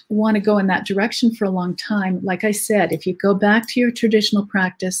don't want to go in that direction for a long time, like I said, if you go back to your traditional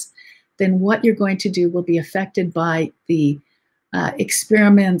practice, then what you're going to do will be affected by the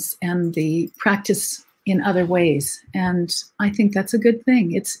experiments and the practice in other ways. And I think that's a good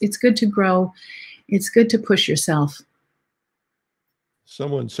thing. It's good to grow. It's good to push yourself.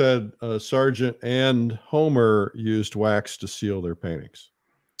 Someone said Sargent and Homer used wax to seal their paintings.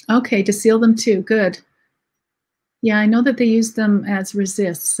 Okay, to seal them too. Good. Yeah, I know that they use them as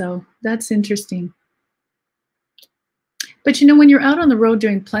resists, so that's interesting. But you know, when you're out on the road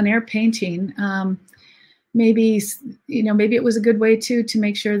doing plein air painting, maybe, you know, maybe it was a good way to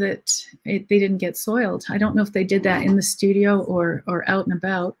make sure that they didn't get soiled. I don't know if they did that in the studio or out and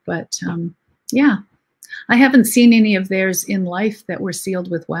about, but yeah. I haven't seen any of theirs in life that were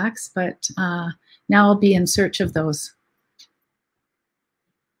sealed with wax, but now I'll be in search of those.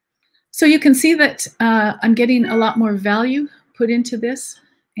 So you can see that I'm getting a lot more value put into this,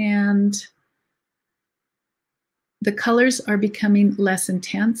 and the colors are becoming less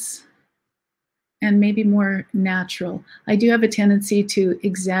intense and maybe more natural. I do have a tendency to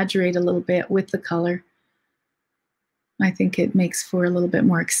exaggerate a little bit with the color. I think it makes for a little bit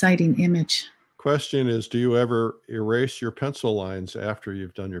more exciting image. Question is, do you ever erase your pencil lines after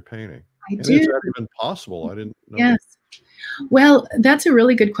you've done your painting? I And do. is that even possible? I didn't know. Yes. Well, that's a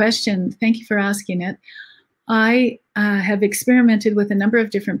really good question. Thank you for asking it. I have experimented with a number of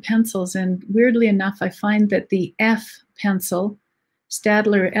different pencils, and weirdly enough, I find that the F pencil,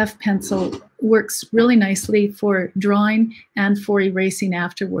 Staedtler F pencil, works really nicely for drawing and for erasing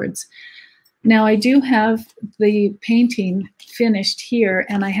afterwards. Now, I do have the painting finished here,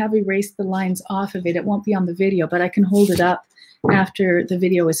 and I have erased the lines off of it. It won't be on the video, but I can hold it up after the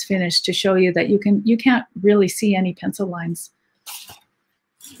video is finished to show you that you can't really see any pencil lines.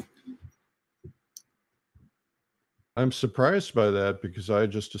 I'm surprised by that because I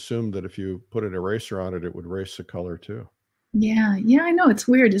just assumed that if you put an eraser on it, it would erase the color too. Yeah, I know. It's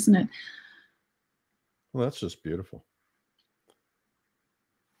weird, isn't it? Well, that's just beautiful.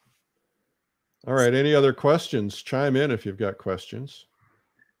 All right. Any other questions? Chime in if you've got questions.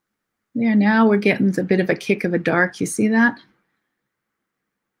 There, now we're getting a bit of a kick of a dark. You see that?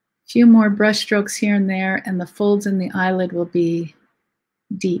 A few more brush strokes here and there, and the folds in the eyelid will be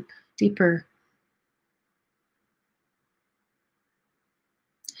deeper.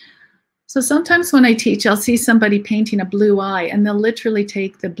 So sometimes when I teach, I'll see somebody painting a blue eye, and they'll literally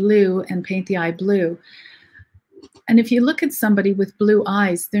take the blue and paint the eye blue. And if you look at somebody with blue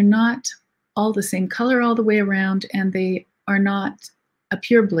eyes, they're not all the same color all the way around, and they are not a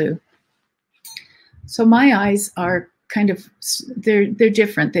pure blue. So my eyes are kind of, they're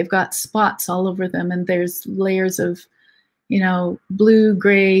different. They've got spots all over them, and there's layers of, you know, blue,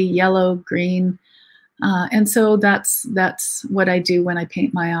 gray, yellow, green. And so that's what I do when I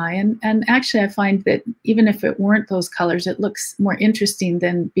paint my eye. And actually I find that even if it weren't those colors, it looks more interesting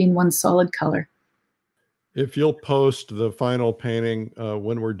than being one solid color. If you'll post the final painting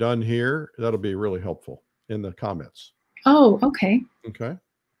when we're done here, that'll be really helpful in the comments. Oh, okay. Okay.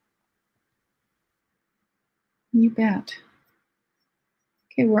 You bet.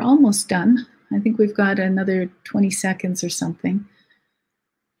 Okay, we're almost done. I think we've got another 20 seconds or something.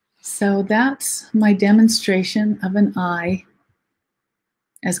 So that's my demonstration of an eye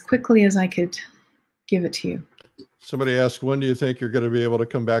as quickly as I could give it to you. Somebody asked, when do you think you're going to be able to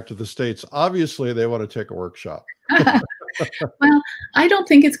come back to the States? Obviously, they want to take a workshop. Well, I don't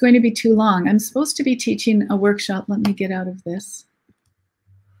think it's going to be too long. I'm supposed to be teaching a workshop. Let me get out of this.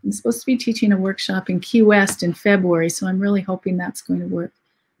 I'm supposed to be teaching a workshop in Key West in February, so I'm really hoping that's going to work.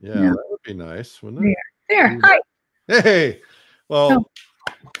 Yeah, that would be nice, wouldn't it? There. Hi. Hey. Well, Oh.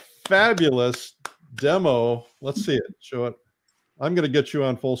 Fabulous demo. Let's see it. Show it. I'm going to get you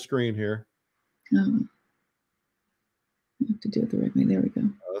on full screen here. I have to do it the right way. There we go.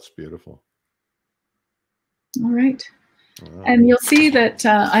 Oh, that's beautiful. All right. And you'll see that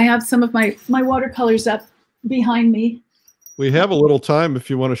I have some of my watercolors up behind me. We have a little time if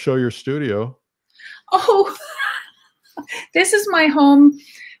you want to show your studio. Oh, this is my home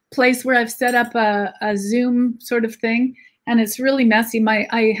place where I've set up a Zoom sort of thing. And it's really messy.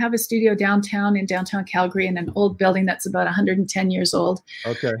 I have a studio downtown in downtown Calgary in an old building that's about 110 years old.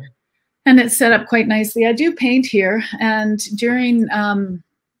 Okay. And it's set up quite nicely. I do paint here. And during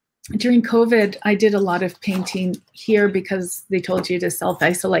COVID, I did a lot of painting here because they told you to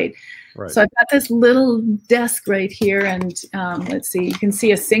self-isolate. Right. So I've got this little desk right here. And let's see, you can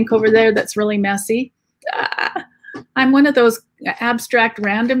see a sink over there that's really messy. I'm one of those abstract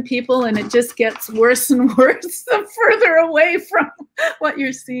random people, and it just gets worse and worse the further away from what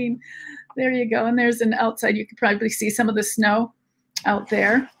you're seeing. There you go. And there's an outside. You could probably see some of the snow out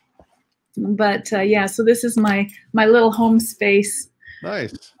there. But yeah, so this is my little home space.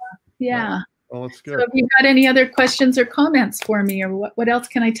 Nice. Yeah. Well, that's good. So have you got any other questions or comments for me, or what else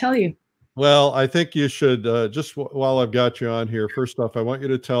can I tell you? Well, I think you should, just while I've got you on here, first off, I want you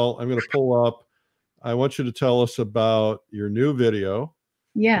to tell, I'm going to pull up, I want you to tell us about your new video.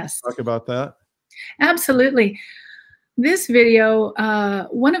 Yes. Talk about that. Absolutely. This video,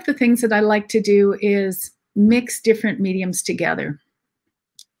 one of the things that I like to do is mix different mediums together.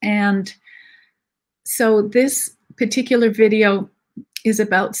 And so this particular video is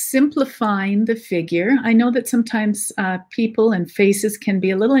about simplifying the figure. I know that sometimes people and faces can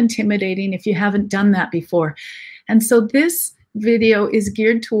be a little intimidating if you haven't done that before. And so this video is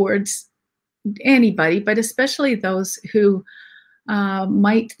geared towards anybody, but especially those who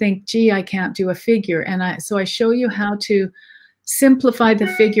might think, gee, I can't do a figure. And so I show you how to simplify the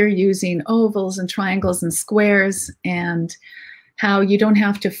figure using ovals and triangles and squares, and how you don't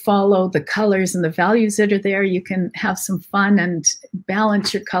have to follow the colors and the values that are there. You can have some fun and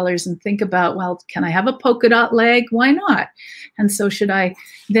balance your colors and think about, well, can I have a polka dot leg? Why not? And so should I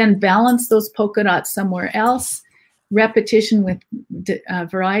then balance those polka dots somewhere else? Repetition with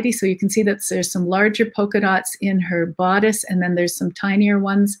variety. So you can see that there's some larger polka dots in her bodice, and then there's some tinier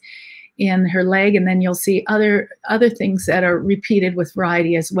ones in her leg, and then you'll see other things that are repeated with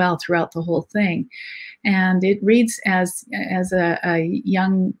variety as well throughout the whole thing. And it reads as a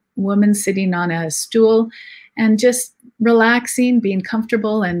young woman sitting on a stool and just relaxing, being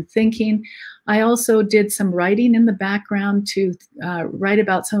comfortable and thinking. I also did some writing in the background to write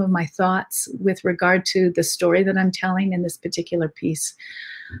about some of my thoughts with regard to the story that I'm telling in this particular piece.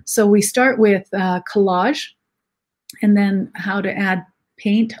 So we start with collage, and then how to add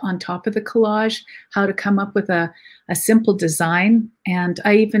paint on top of the collage, how to come up with a simple design. And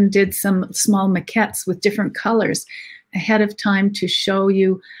I even did some small maquettes with different colors ahead of time to show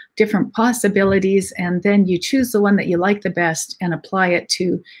you different possibilities, and then you choose the one that you like the best and apply it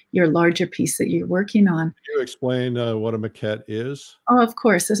to your larger piece that you're working on. Can you explain what a maquette is? Oh, of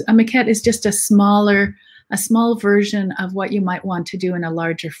course. A maquette is just a small version of what you might want to do in a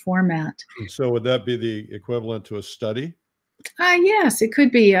larger format. So would that be the equivalent to a study? Yes, it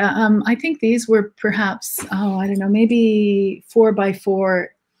could be. I think these were perhaps, I don't know, maybe 4x4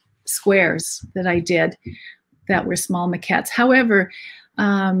 squares that I did that were small maquettes. However,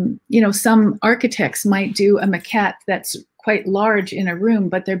 some architects might do a maquette that's quite large in a room,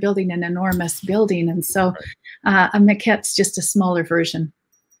 but they're building an enormous building. And so a maquette's just a smaller version.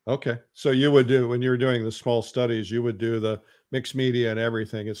 Okay. So you would do, when you're doing the small studies, you would do the mixed media and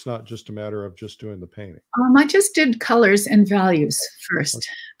everything. It's not just a matter of just doing the painting. I just did colors and values first.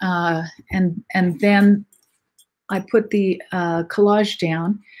 And then I put the collage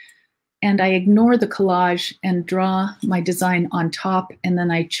down, and I ignore the collage and draw my design on top. And then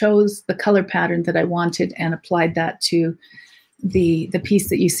I chose the color pattern that I wanted and applied that to the piece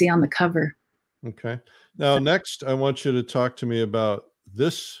that you see on the cover. Okay. Now, next, I want you to talk to me about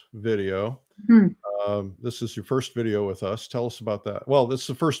this video. This is your first video with us. Tell us about that. Well, this is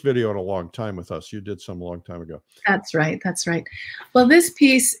the first video in a long time with us. You did some a long time ago. That's right. That's right. Well, this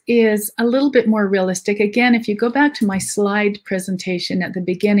piece is a little bit more realistic. Again, if you go back to my slide presentation at the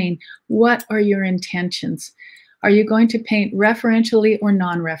beginning, what are your intentions? Are you going to paint referentially or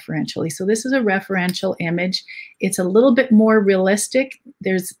non-referentially? So this is a referential image. It's a little bit more realistic.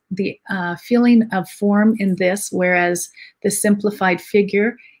 There's the feeling of form in this, whereas the simplified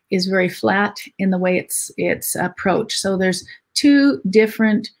figure is very flat in the way it's approached. So there's two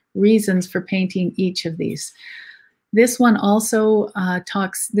different reasons for painting each of these. This one also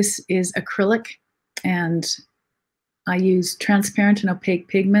this is acrylic, and I use transparent and opaque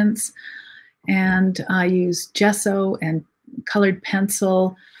pigments, and I use gesso and colored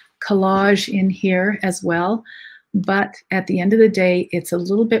pencil collage in here as well. But at the end of the day, it's a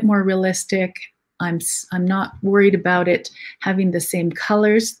little bit more realistic. I'm not worried about it having the same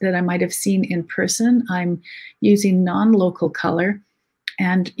colors that I might have seen in person. I'm using non-local color,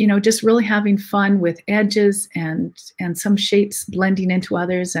 and just really having fun with edges and some shapes blending into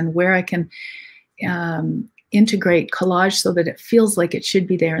others, and where I can integrate collage so that it feels like it should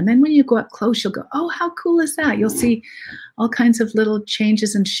be there. And then when you go up close, you'll go, oh, how cool is that? You'll see all kinds of little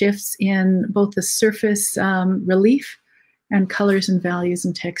changes and shifts in both the surface relief and colors and values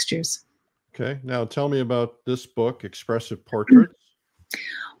and textures. Okay. Now tell me about this book, Expressive Portraits.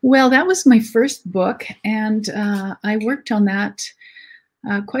 Well, that was my first book, and I worked on that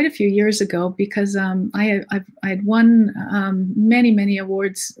quite a few years ago because I had won many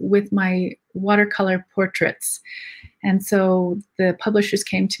awards with my watercolor portraits. And so the publishers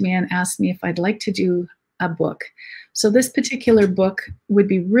came to me and asked me if I'd like to do a book. So this particular book would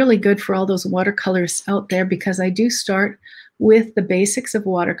be really good for all those watercolors out there, because I do start with the basics of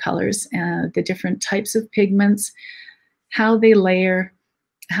watercolors, the different types of pigments, how they layer,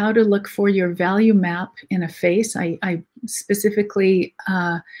 how to look for your value map in a face. I specifically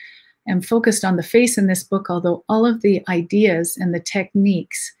am focused on the face in this book, although all of the ideas and the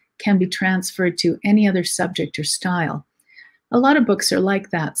techniques can be transferred to any other subject or style. A lot of books are like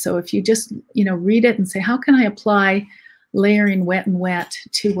that. So if you just read it and say, how can I apply layering wet and wet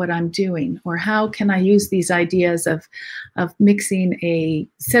to what I'm doing? Or how can I use these ideas of mixing a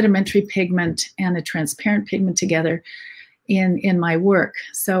sedimentary pigment and a transparent pigment together in my work?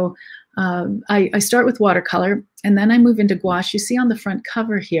 So I start with watercolor, and then I move into gouache. You see on the front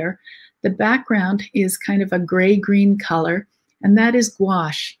cover here, the background is kind of a gray-green color, and that is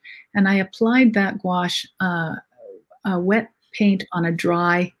gouache. And I applied that gouache wet paint on a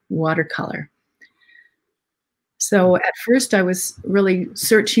dry watercolor. So at first I was really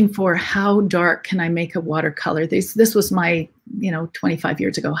searching for how dark can I make a watercolor. This was my, 25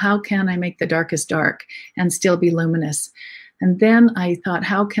 years ago. How can I make the darkest dark and still be luminous? And then I thought,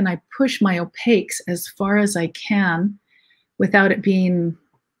 how can I push my opaques as far as I can without it being,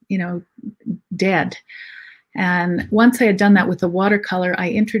 dead? And once I had done that with the watercolor, I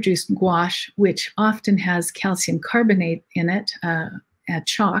introduced gouache, which often has calcium carbonate in it,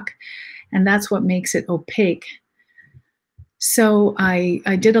 chalk, and that's what makes it opaque. So I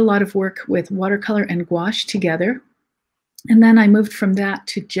did a lot of work with watercolor and gouache together. And then I moved from that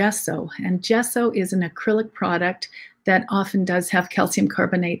to gesso. And gesso is an acrylic product that often does have calcium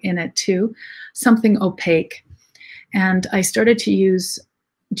carbonate in it too, something opaque. And I started to use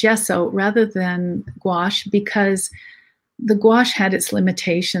gesso rather than gouache because the gouache had its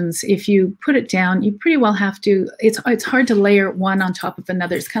limitations. If you put it down, you pretty well have to, it's hard to layer one on top of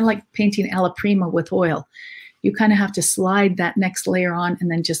another. It's kind of like painting alla prima with oil. You kind of have to slide that next layer on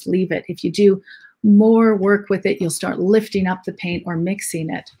and then just leave it. If you do more work with it, you'll start lifting up the paint or mixing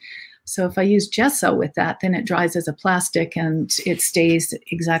it. So if I use gesso with that, then it dries as a plastic and it stays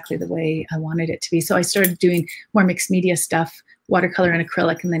exactly the way I wanted it to be. So I started doing more mixed media stuff, watercolor and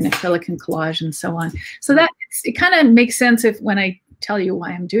acrylic, and then acrylic and collage and so on. So that it kind of makes sense when I tell you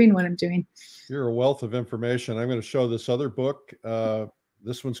why I'm doing what I'm doing. You're a wealth of information. I'm going to show this other book.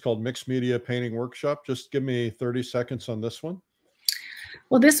 This one's called Mixed Media Painting Workshop. Just give me 30 seconds on this one.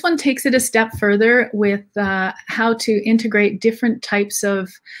 Well, this one takes it a step further with how to integrate different types of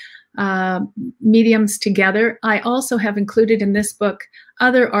mediums together. I also have included in this book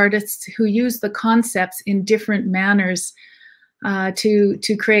other artists who use the concepts in different manners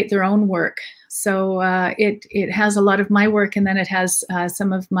to create their own work. So it has a lot of my work, and then it has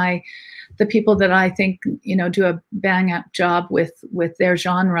some of the people that I think do a bang up job with their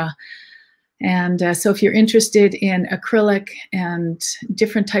genre. And so if you're interested in acrylic and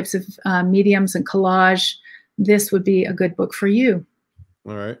different types of mediums and collage, this would be a good book for you.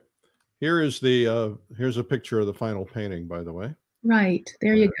 All right. Here's a picture of the final painting, by the way. Right.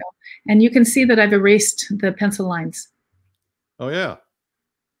 There you go. And you can see that I've erased the pencil lines. Oh, yeah.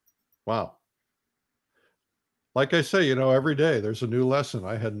 Wow. Like I say, every day there's a new lesson.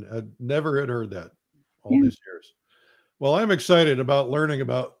 I'd never heard that all these years. Well, I'm excited about learning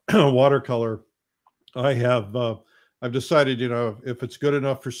about watercolor. I've decided, if it's good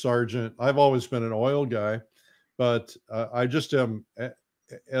enough for Sargent. I've always been an oil guy, but I just am,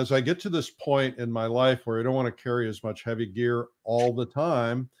 as I get to this point in my life where I don't want to carry as much heavy gear all the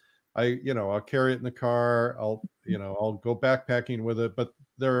time, I'll carry it in the car. I'll go backpacking with it. But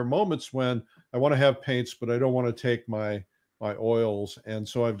there are moments when I want to have paints, but I don't want to take my oils. And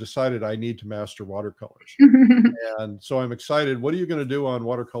so I've decided I need to master watercolors. And so I'm excited. What are you going to do on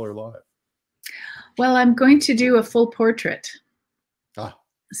Watercolor Live? Well, I'm going to do a full portrait.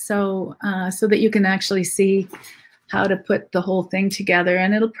 So that you can actually see how to put the whole thing together.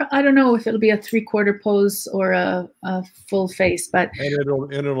 And I don't know if it'll be a 3/4 pose or a full face, but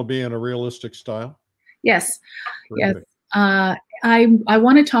it'll be in a realistic style. Yes. Terrific. Yes. I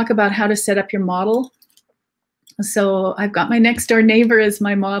want to talk about how to set up your model. So I've got my next door neighbor as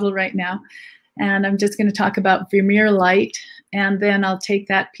my model right now. And I'm just going to talk about Vermeer light. And then I'll take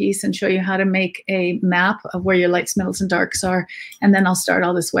that piece and show you how to make a map of where your lights, middles, and darks are. And then I'll start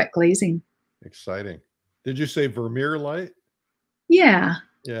all this wet glazing. Exciting. Did you say Vermeer light? Yeah.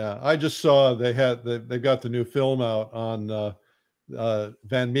 Yeah. I just saw they've got the new film out on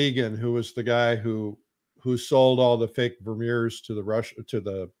Van Meegen, who was the guy who sold all the fake Vermeers to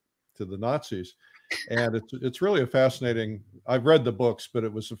the Nazis. And it's really a fascinating, I've read the books, but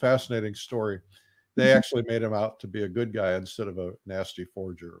it was a fascinating story. They actually made him out to be a good guy instead of a nasty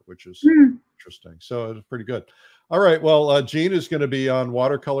forger, which is interesting. So it's pretty good. All right. Well, Jean is going to be on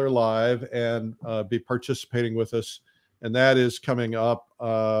Watercolor Live and be participating with us. And that is coming up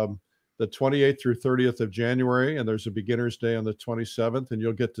the 28th through 30th of January. And there's a beginner's day on the 27th. And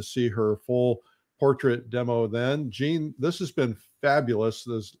you'll get to see her full portrait demo then. Jean, this has been fabulous.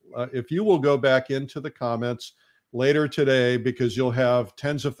 If you will go back into the comments later today, because you'll have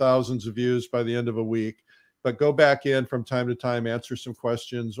tens of thousands of views by the end of a week, but go back in from time to time, answer some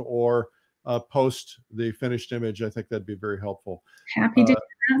questions, or post the finished image. I think that'd be very helpful. Happy to do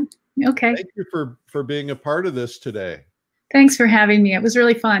that. Okay. Thank you for being a part of this today. Thanks for having me. It was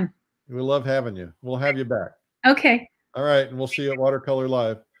really fun. We love having you. We'll have you back. Okay. All right. And we'll see you at Watercolor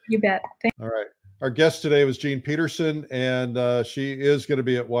Live. You bet. Thanks. All right. Our guest today was Jean Pederson, and she is going to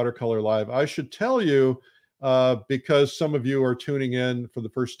be at Watercolor Live. I should tell you, because some of you are tuning in for the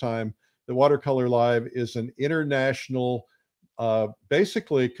first time, the Watercolor Live is an international,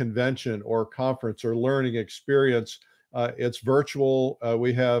 basically convention or conference or learning experience. It's virtual.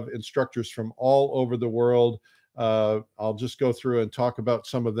 We have instructors from all over the world. I'll just go through and talk about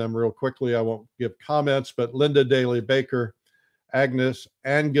some of them real quickly. I won't give comments, but Linda Daly Baker, Angus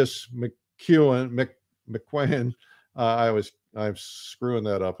McQueen. I'm screwing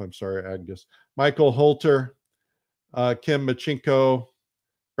that up. I'm sorry, Angus. Michael Holter, Kim Machinko,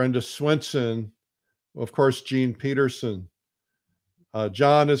 Brenda Swenson, of course, Jean Pederson.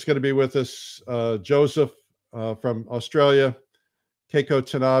 John is going to be with us, Joseph from Australia, Keiko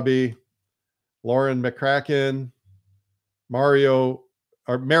Tanabe, Lauren McCracken, Mario,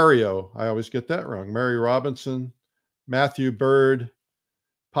 I always get that wrong, Mary Robinson, Matthew Bird,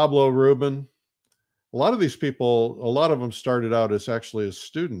 Pablo Rubin. A lot of these people, a lot of them started out as actually as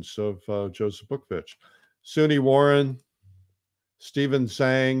students of Joseph Bookfitch. Suni Warren, Stephen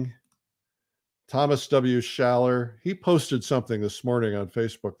Zhang, Thomas W. Schaller. He posted something this morning on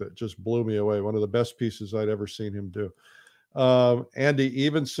Facebook that just blew me away. One of the best pieces I'd ever seen him do. Andy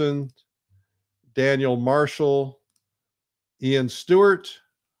Evenson, Daniel Marshall, Ian Stewart.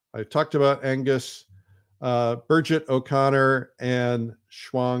 I talked about Angus, Bridget O'Connor, and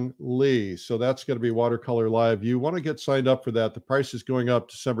Shuang Li. So that's going to be Watercolor Live. You want to get signed up for that. The price is going up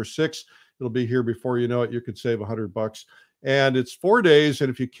December 6th. It'll be here before you know it. You could save $100. And it's 4 days. And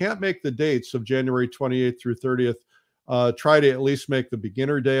if you can't make the dates of January 28th through 30th, try to at least make the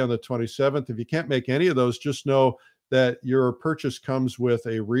beginner day on the 27th. If you can't make any of those, just know that your purchase comes with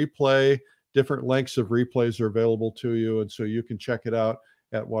a replay. Different lengths of replays are available to you. And so you can check it out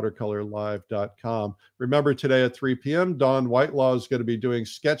at watercolorlive.com. Remember, today at 3 p.m., Dawn Whitelaw is going to be doing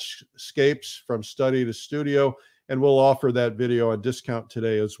sketchscapes from study to studio, and we'll offer that video on discount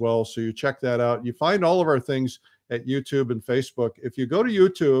today as well. So you check that out. You find all of our things at YouTube and Facebook. If you go to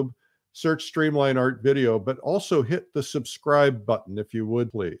YouTube, search Streamline Art Video, but also hit the subscribe button if you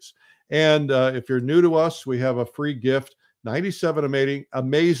would, please. And if you're new to us, we have a free gift, 97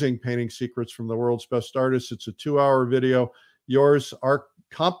 amazing painting secrets from the world's best artists. It's a 2-hour video. Yours are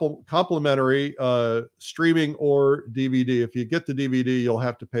complimentary, streaming or DVD. If you get the DVD, you'll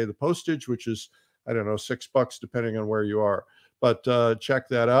have to pay the postage, which is, I don't know, $6 depending on where you are. But check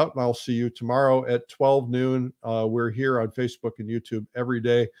that out, and I'll see you tomorrow at 12 noon. We're here on Facebook and YouTube every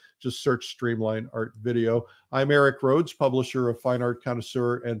day. Just search Streamline Art Video. I'm Eric Rhoads, publisher of Fine Art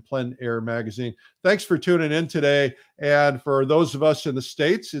Connoisseur and Plein Air Magazine. Thanks for tuning in today. And for those of us in the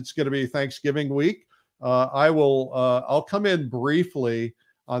States, it's going to be Thanksgiving week. I'll come in briefly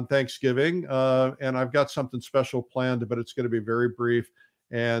on Thanksgiving, and I've got something special planned, but it's going to be very brief.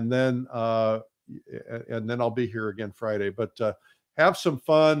 And then I'll be here again Friday. But have some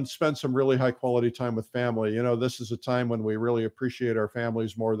fun, spend some really high quality time with family. You know, this is a time when we really appreciate our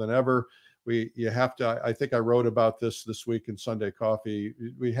families more than ever. You have to, I think I wrote about this week in Sunday Coffee.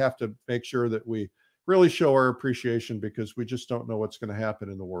 We have to make sure that we really show our appreciation, because we just don't know what's going to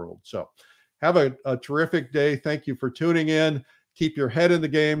happen in the world. So have a terrific day. Thank you for tuning in. Keep your head in the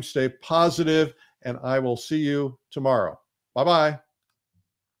game, stay positive, and I will see you tomorrow. Bye-bye.